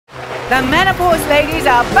The Menopause ladies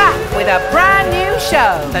are back with a brand new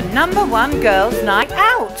show, the #1 girls' night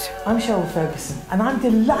out. I'm Cheryl Fergison and I'm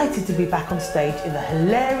delighted to be back on stage in the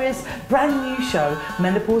hilarious brand new show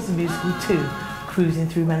Menopause The Musical 2, Cruising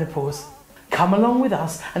Through Menopause. Come along with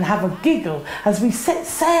us and have a giggle as we set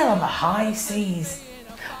sail on the high seas.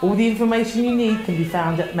 All the information you need can be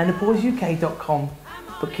found at menopauseuk.com.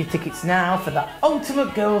 Book your tickets now for the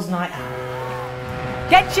ultimate girls' night out.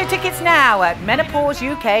 Get your tickets now at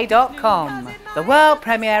menopauseuk.com. The world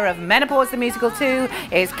premiere of Menopause The Musical 2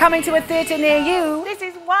 is coming to a theatre near you. This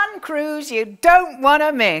is one cruise you don't want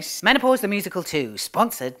to miss. Menopause The Musical 2,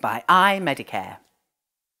 sponsored by iMedicare.